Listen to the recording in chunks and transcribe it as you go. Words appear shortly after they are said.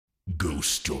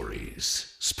Ghost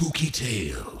stories, spooky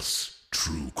tales,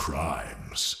 true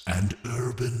crimes, and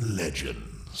urban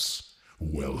legends.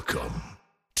 Welcome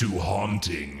to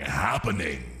Haunting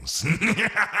Happenings.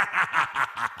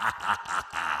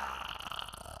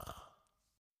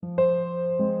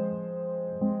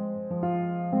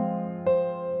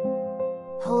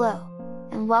 Hello,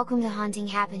 and welcome to Haunting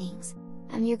Happenings.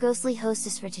 I'm your ghostly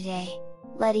hostess for today,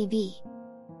 Letty B.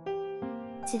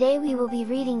 Today we will be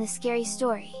reading the scary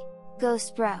story,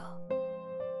 Ghost Bro.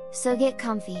 So get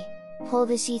comfy, pull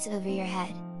the sheets over your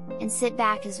head, and sit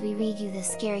back as we read you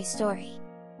this scary story.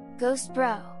 Ghost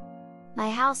Bro. My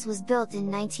house was built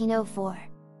in 1904.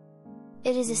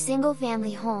 It is a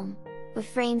single-family home, with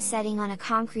frames setting on a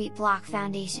concrete block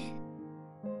foundation.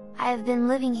 I have been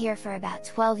living here for about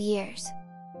 12 years.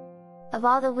 Of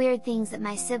all the weird things that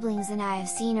my siblings and I have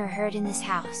seen or heard in this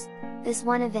house, this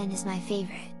one event is my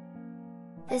favorite.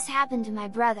 This happened to my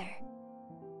brother.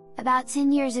 About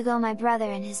 10 years ago my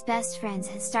brother and his best friends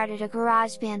had started a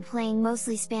garage band playing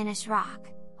mostly Spanish rock,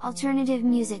 alternative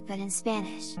music but in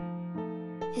Spanish.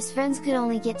 His friends could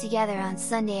only get together on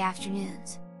Sunday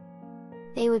afternoons.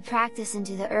 They would practice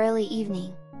into the early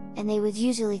evening, and they would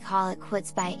usually call it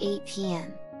quits by 8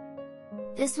 p.m.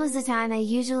 This was the time I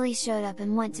usually showed up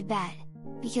and went to bed,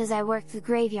 because I worked the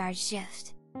graveyard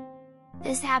shift.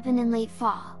 This happened in late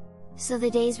fall, so the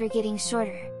days were getting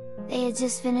shorter. They had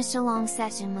just finished a long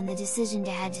session when the decision to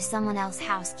head to someone else's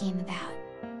house came about.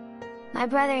 My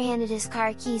brother handed his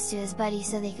car keys to his buddy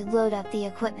so they could load up the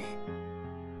equipment.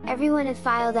 Everyone had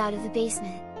filed out of the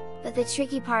basement, but the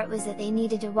tricky part was that they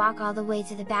needed to walk all the way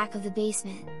to the back of the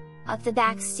basement, up the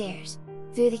back stairs,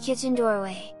 through the kitchen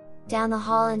doorway, down the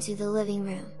hall into the living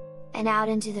room, and out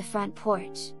into the front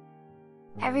porch.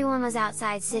 Everyone was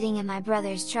outside sitting in my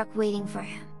brother's truck waiting for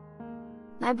him.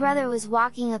 My brother was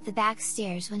walking up the back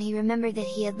stairs when he remembered that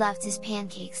he had left his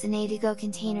pancakes and a-to-go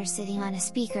container sitting on a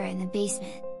speaker in the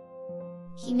basement.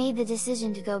 He made the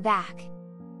decision to go back.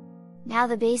 Now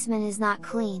the basement is not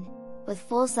clean, with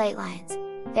full sightlines,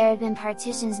 there had been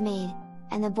partitions made,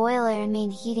 and the boiler and main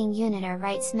heating unit are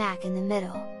right smack in the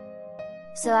middle.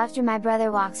 So after my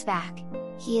brother walks back,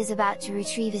 he is about to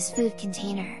retrieve his food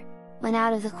container, when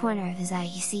out of the corner of his eye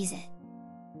he sees it.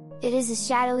 It is a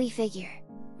shadowy figure,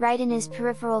 right in his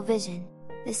peripheral vision.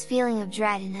 This feeling of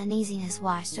dread and uneasiness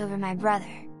washed over my brother.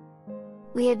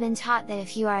 We had been taught that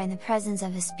if you are in the presence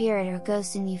of a spirit or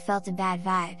ghost and you felt a bad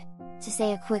vibe, to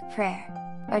say a quick prayer,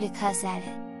 or to cuss at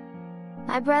it.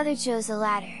 My brother chose the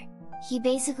latter. He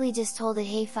basically just told it,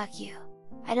 "Hey, fuck you,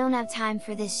 I don't have time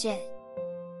for this shit."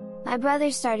 My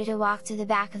brother started to walk to the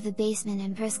back of the basement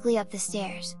and briskly up the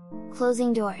stairs,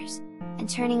 closing doors, and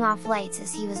turning off lights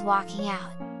as he was walking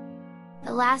out.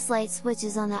 The last light switch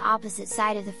is on the opposite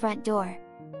side of the front door.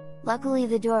 Luckily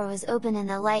the door was open and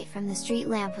the light from the street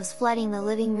lamp was flooding the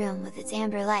living room with its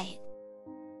amber light.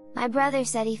 My brother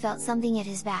said he felt something at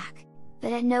his back,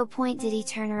 but at no point did he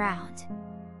turn around.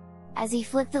 As he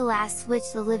flicked the last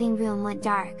switch the living room went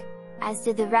dark, as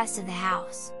did the rest of the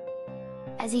house.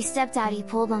 As he stepped out he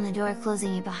pulled on the door,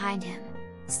 closing it behind him.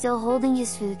 Still holding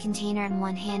his food container in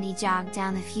one hand he jogged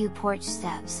down the few porch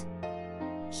steps.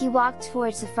 He walked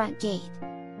towards the front gate.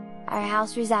 Our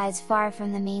house resides far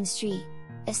from the main street,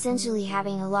 essentially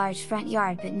having a large front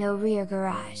yard but no rear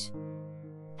garage.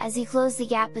 As he closed the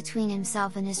gap between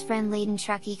himself and his friend-laden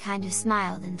truck he kind of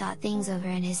smiled and thought things over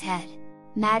in his head,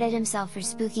 mad at himself for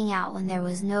spooking out when there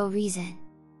was no reason.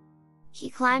 He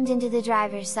climbed into the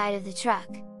driver's side of the truck,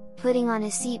 putting on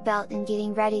his seatbelt and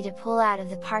getting ready to pull out of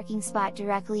the parking spot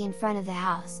directly in front of the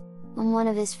house, when one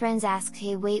of his friends asked,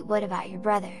 "Hey, wait, what about your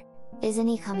brother? Isn't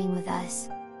he coming with us?"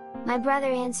 My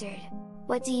brother answered,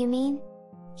 "What do you mean?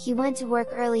 He went to work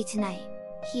early tonight,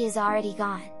 he is already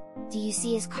gone, do you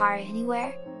see his car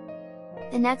anywhere?"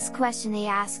 The next question they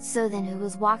asked, "So then who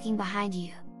was walking behind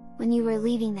you, when you were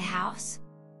leaving the house?"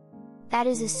 That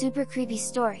is a super creepy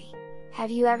story.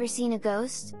 Have you ever seen a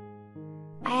ghost?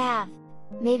 I have.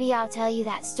 Maybe I'll tell you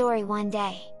that story one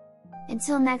day.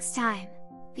 Until next time,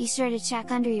 be sure to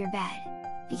check under your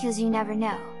bed, because you never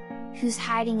know who's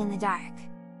hiding in the dark.